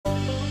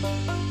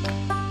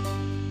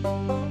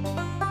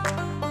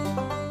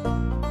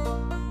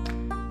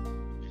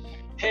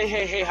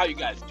Hey, how you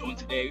guys doing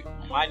today?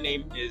 My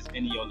name is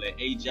Eniola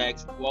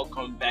Ajax.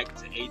 Welcome back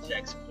to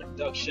Ajax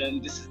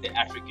Production. This is the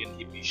African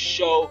Hippie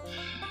Show,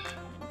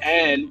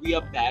 and we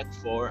are back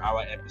for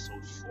our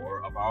episode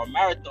 4 of our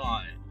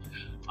marathon.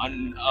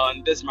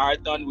 On this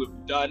marathon, we've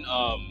done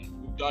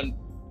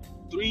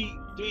three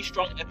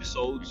strong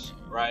episodes,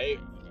 right?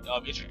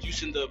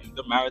 Introducing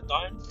the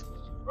marathon,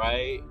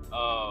 right?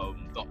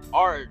 The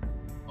art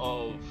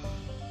of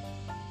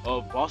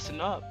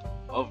bossing up,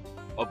 of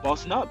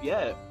bossing up,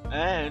 yeah,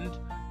 and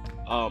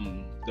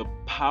the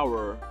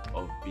power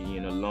of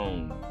being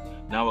alone.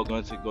 Now we're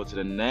going to go to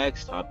the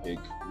next topic,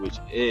 which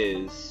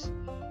is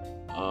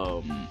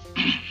um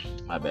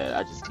my bad,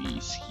 I just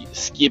be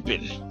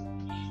skipping,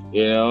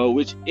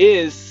 which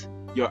is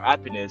your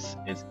happiness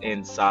is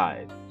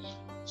inside.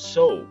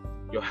 So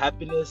your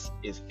happiness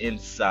is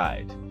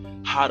inside.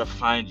 How to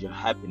find your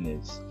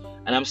happiness.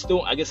 And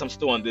I guess I'm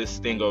still on this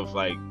thing of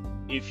like,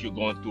 if you're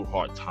going through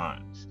hard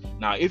times.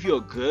 Now, if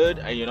you're good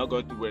and you're not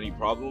going through any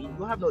problem,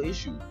 you'll have no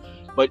issue.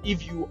 But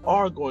if you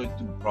are going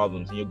through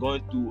problems and you're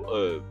going through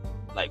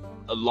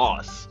a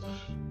loss,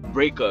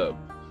 breakup,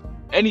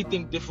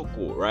 anything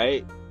difficult,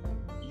 right?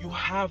 You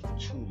have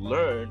to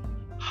learn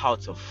how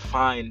to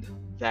find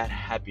that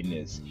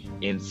happiness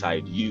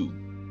inside you,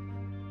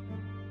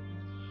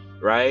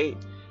 right?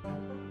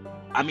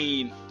 I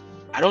mean,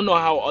 I don't know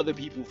how other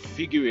people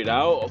figure it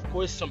out. Of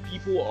course, some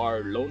people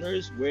are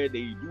loners where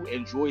they do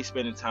enjoy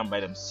spending time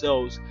by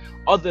themselves.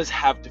 Others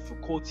have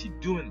difficulty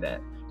doing that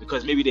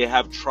because maybe they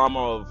have trauma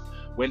of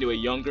when they were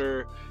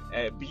younger,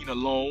 being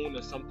alone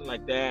or something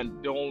like that,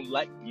 and don't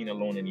like being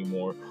alone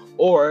anymore.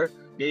 Or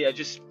they are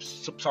just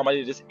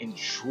somebody that just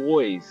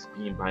enjoys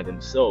being by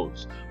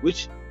themselves,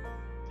 which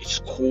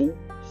is cool,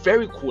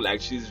 very cool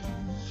actually.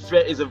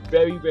 It's a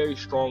very, very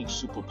strong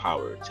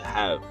superpower to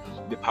have,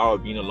 the power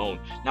of being alone.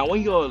 Now,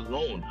 when you're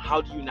alone,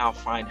 how do you now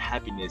find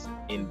happiness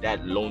in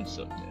that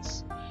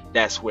lonesomeness?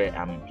 That's where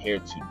I'm here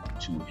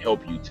to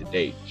help you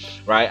today,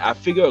 right? I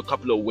figure a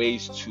couple of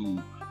ways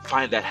to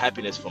find that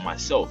happiness for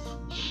myself,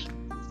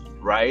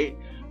 right?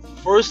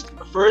 First,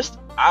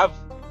 I've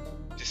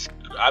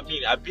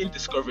been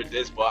discovered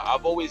this, but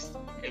I've always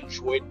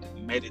enjoyed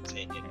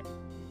meditating,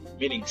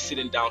 meaning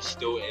sitting down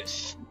still and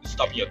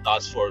stopping your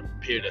thoughts for a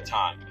period of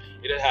time.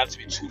 It doesn't have to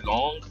be too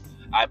long.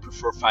 I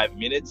prefer 5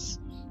 minutes,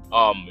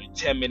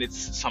 10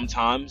 minutes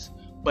sometimes,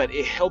 but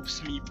it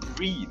helps me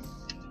breathe.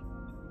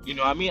 You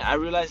know what I mean? I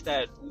realize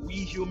that we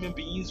human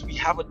beings, we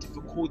have a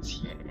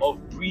difficulty of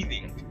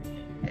breathing.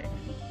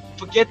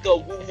 Forget the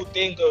woo-woo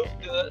thing of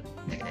the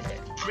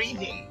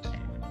breathing.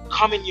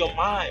 Calm in your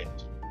mind.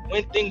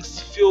 When things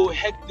feel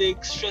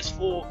hectic,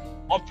 stressful,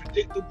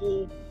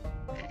 unpredictable,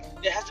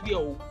 there has to be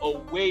a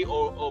way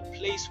or a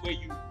place where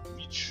you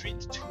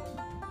retreat to.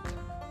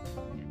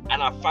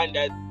 And I find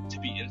that to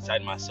be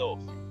inside myself.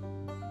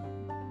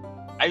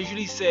 I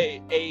usually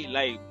say, hey,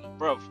 like,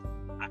 bruv,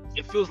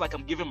 it feels like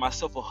I'm giving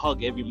myself a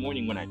hug every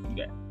morning when I do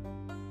that.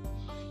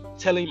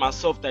 Telling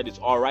myself that it's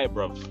alright,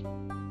 bruv.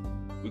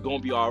 We're gonna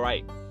be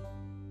alright.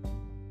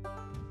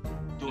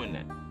 Doing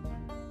that.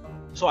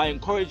 So I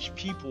encourage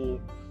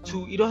people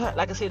to,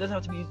 like I say, it doesn't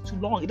have to be too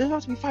long. It doesn't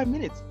have to be 5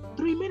 minutes,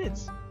 3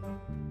 minutes.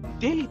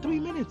 Daily 3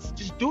 minutes.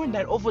 Just doing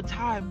that over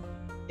time,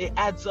 it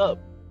adds up.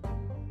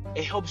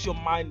 It helps your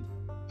mind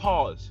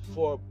pause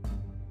for a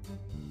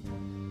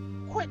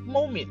quick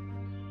moment,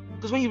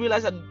 because when you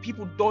realize that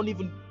people don't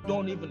even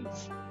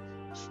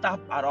stop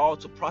at all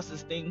to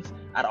process things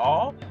at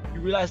all, you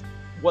realize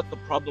what the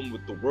problem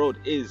with the world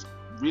is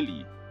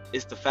really.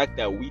 It's the fact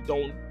that we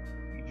don't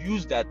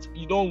use that.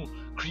 You don't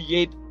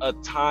create a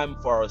time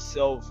for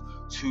ourselves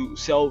to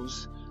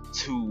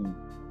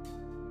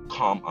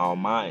calm our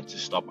mind, to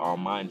stop our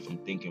mind from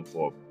thinking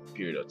for a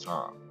period of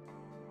time,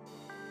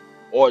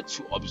 or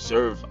to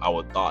observe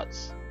our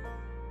thoughts.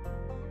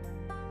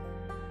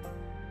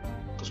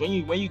 Because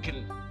when you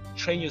can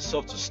train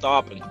yourself to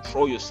stop and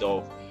control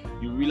yourself,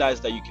 you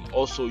realize that you can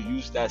also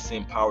use that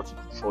same power to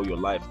control your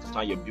life, because now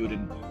you're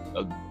building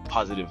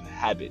positive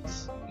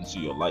habits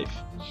into your life.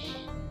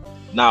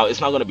 Now,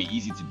 it's not going to be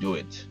easy to do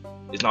it.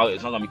 It's not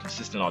going to be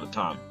consistent all the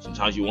time.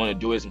 Sometimes you want to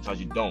do it, sometimes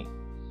you don't.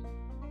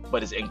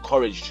 But it's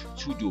encouraged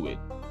to do it.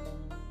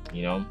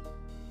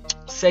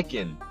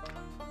 Second,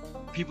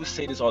 people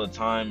say this all the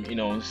time,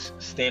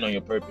 staying on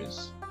your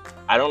purpose.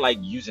 I don't like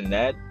using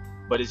that,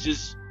 but it's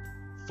just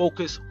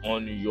focus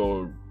on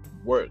your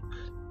work.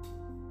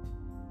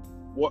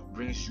 What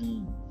brings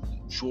you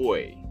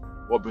joy?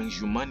 What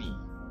brings you money?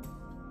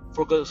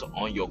 Focus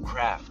on your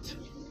craft.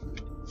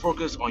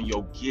 Focus on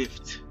your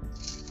gift.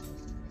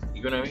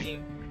 You know what I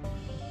mean?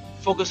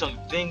 Focus on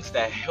things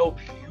that help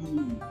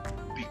you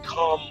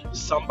become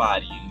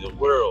somebody in the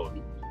world.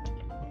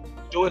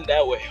 Doing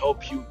that will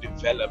help you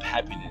develop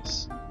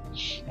happiness.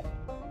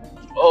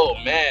 Oh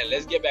man,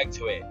 let's get back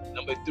to it.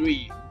 Number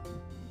 3,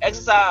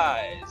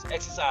 exercise.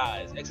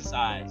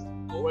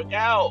 Go work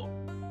out.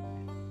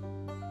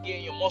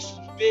 Getting your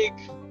muscles big.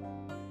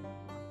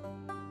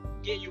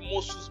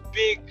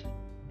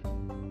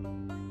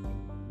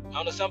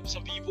 I know some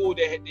people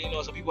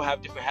that some people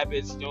have different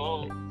habits.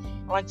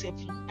 I like to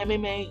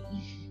MMA.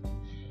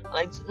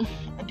 I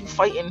do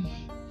fighting.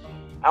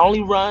 I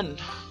only run.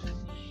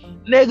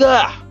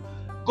 Nigga,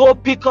 go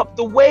pick up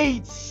the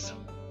weights.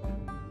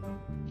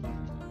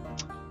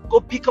 Go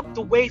pick up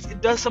the weights.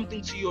 It does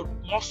something to your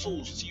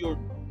muscles, to your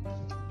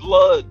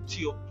blood,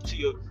 to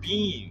your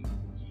being.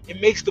 It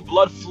makes the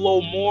blood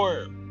flow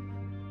more.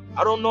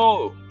 I don't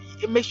know.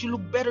 It makes you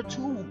look better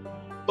too.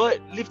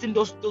 But lifting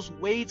those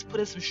weights,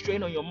 putting some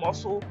strain on your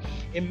muscle,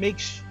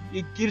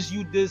 it gives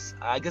you this,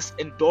 I guess,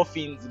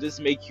 endorphins. This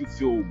make you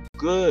feel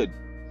good.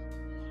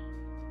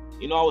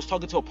 You know, I was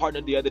talking to a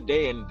partner the other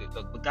day, and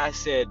the guy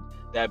said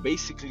that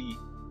basically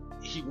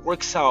he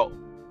works out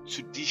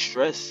to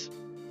de-stress.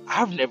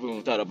 I've never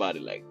even thought about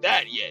it like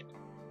that yet.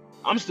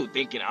 I'm still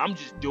thinking I'm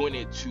just doing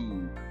it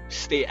to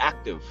stay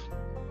active,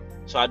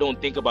 so I don't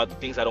think about the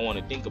things I don't want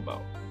to think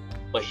about.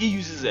 But he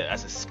uses it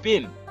as a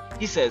spin.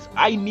 He says,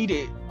 I need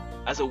it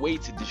as a way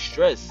to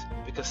distress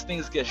because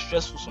things get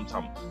stressful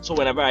sometimes. So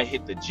whenever I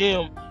hit the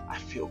gym, I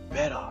feel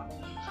better.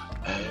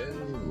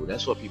 Oh,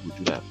 that's what people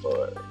do that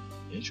for.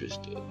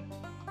 Interesting.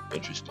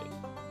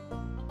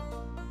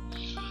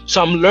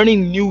 So I'm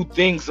learning new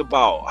things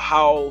about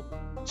how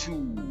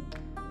to,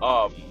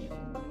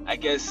 I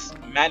guess,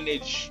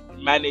 manage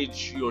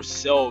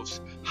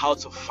yourselves, how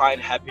to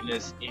find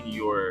happiness in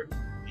your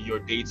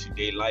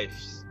day-to-day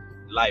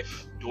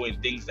life, doing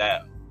things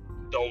that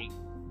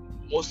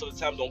most of the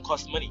time don't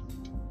cost money.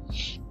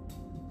 You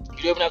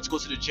don't even have to go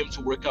to the gym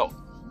to work out.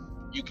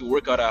 You can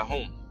work out at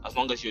home as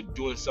long as you're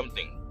doing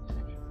something,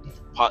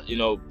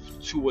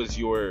 towards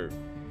your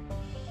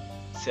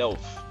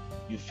self.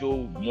 You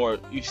feel more.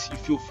 You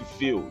feel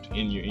fulfilled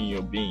in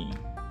your being.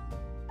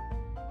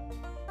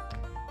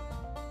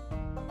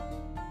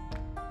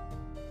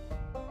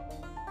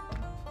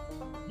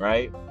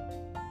 Right?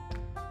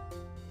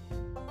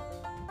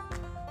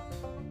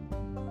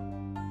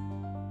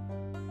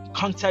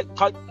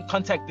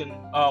 Contacting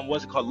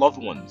what's it called,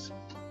 loved ones,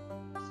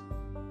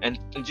 and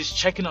just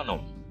checking on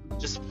them,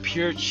 just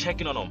pure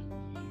checking on them.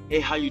 Hey,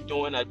 how you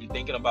doing? I've been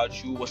thinking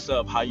about you. What's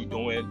up? How you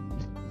doing?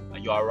 Are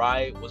you all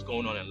right? What's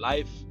going on in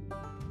life?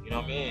 You know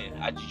what I mean?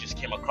 You just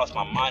came across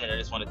my mind, and I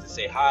just wanted to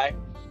say hi.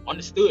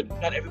 Understood.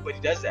 Not everybody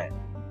does that.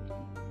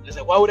 And it's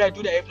like, why would I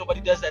do that if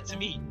nobody does that to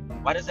me?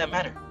 Why does that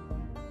matter?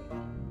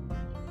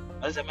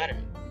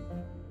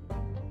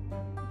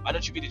 Why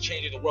don't you be the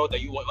change in the world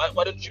that you want?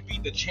 Why don't you be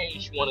the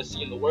change you want to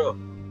see in the world?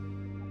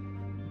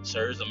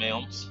 Sirs and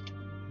ma'ams,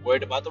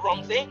 worried about the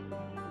wrong thing?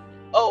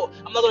 Oh,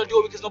 I'm not going to do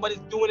it because nobody's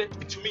doing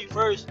it to me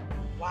first.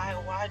 Why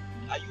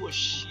are you a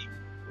sheep?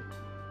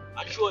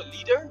 Aren't you a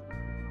leader?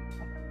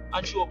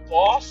 Aren't you a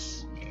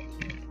boss?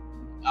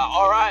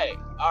 Alright.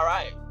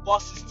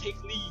 Bosses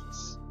take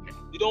leads.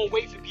 They don't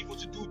wait for people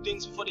to do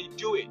things before they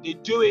do it. They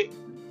do it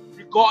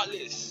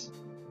regardless.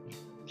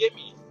 Get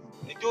me?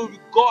 They do it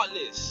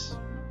regardless.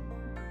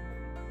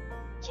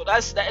 So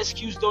that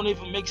excuse don't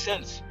even make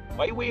sense.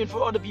 Why are you waiting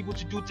for other people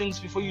to do things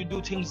before you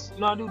do things?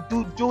 You know,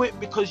 do it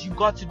because you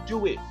got to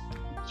do it.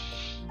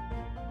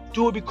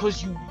 Do it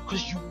because you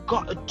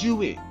gotta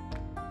do it.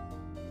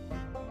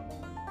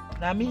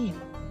 What I mean,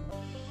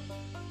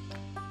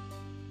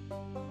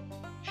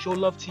 show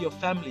love to your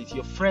family, to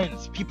your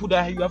friends, people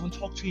that you haven't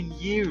talked to in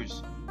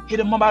years. Hit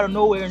them up out of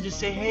nowhere and just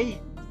say,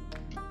 hey,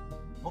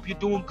 hope you're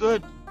doing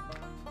good.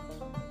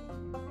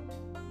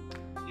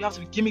 You have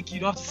to be gimmicky. You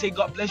don't have to say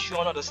God bless you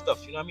and other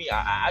stuff. You know what I mean?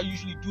 I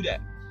usually do that,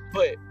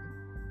 but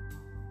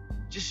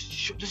just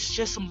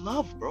share some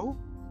love, bro.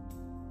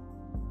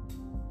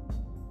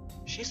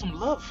 Share some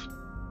love.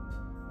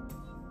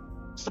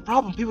 It's the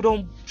problem. People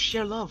don't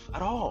share love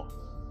at all.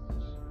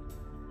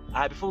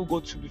 Alright, before we go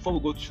too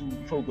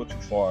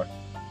far,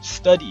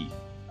 study,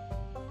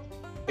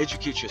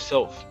 educate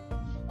yourself.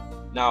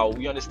 Now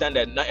we understand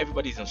that not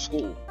everybody's in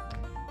school.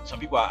 Some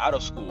people are out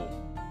of school.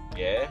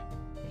 Yeah.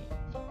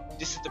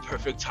 This is the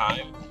perfect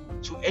time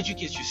to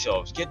educate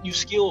yourselves, get new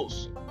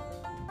skills.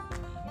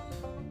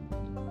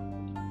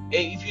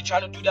 Hey, if you're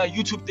trying to do that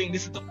YouTube thing,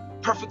 this is the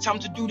perfect time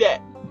to do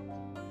that.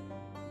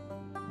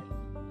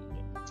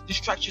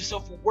 Distract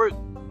yourself with work.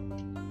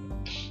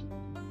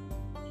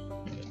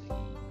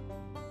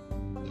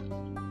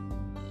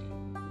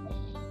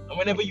 And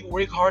whenever you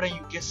work hard and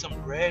you get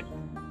some bread,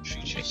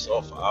 treat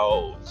yourself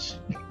out.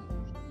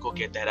 Go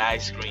get that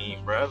ice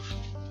cream, bruv.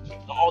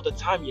 Not all the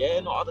time, yeah,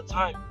 not all the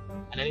time.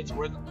 And I need to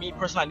work. Me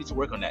personally, I need to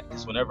work on that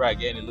because whenever I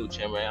get in a little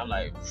gym, right, I'm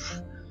like,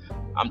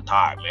 I'm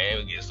tired, man.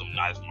 We get some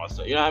nice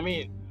muscle, you know what I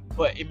mean?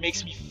 But it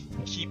makes me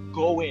keep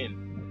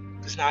going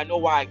because now I know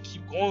why I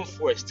keep going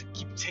for it. It's to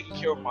keep taking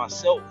care of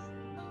myself,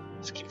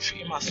 to keep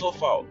treating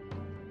myself out.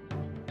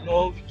 You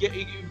know, you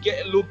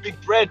get a little big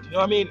bread. You know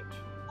what I mean?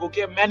 Go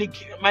get mani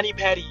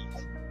patties.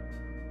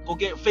 Go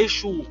get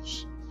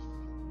facials.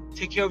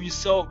 Take care of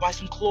yourself. Buy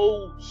some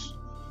clothes.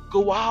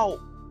 Go out.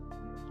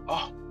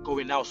 Oh,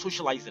 going out,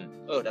 socializing.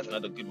 Oh, that's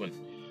another good one.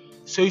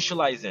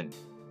 Socializing.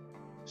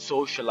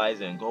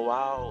 Go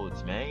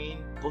out,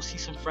 man. Go see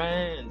some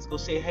friends. Go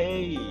say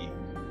hey.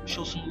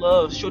 Show some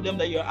love. Show them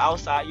that you're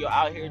outside. You're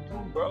out here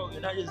too, bro.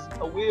 You're not just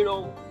a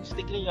weirdo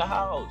sticking in your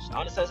house. I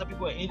understand some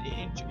people are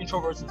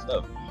introverts and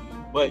stuff,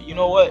 but you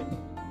know what?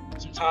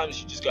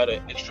 Sometimes you just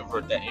gotta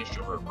extrovert that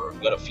introvert, bro. You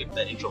gotta flip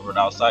that introvert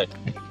outside.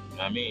 You know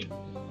what I mean?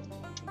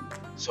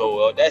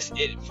 So that's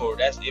it for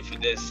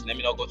this. Let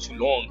me not go too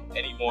long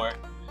anymore.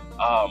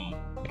 Um,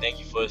 Thank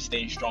you for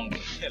staying strong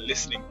and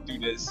listening through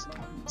this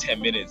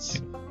 10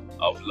 minutes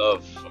of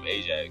love from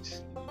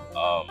Ajax.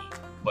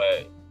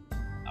 But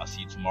I'll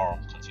see you tomorrow.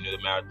 Continue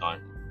the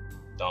marathon.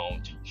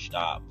 Don't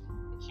stop.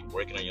 Keep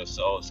working on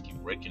yourselves. Keep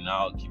working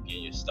out. Keep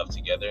getting your stuff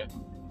together.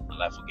 And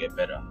life will get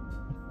better.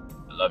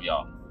 I love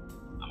y'all.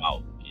 I'm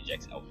out.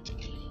 Ajax out.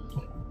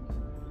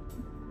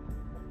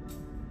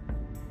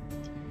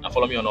 Now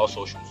follow me on all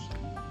socials.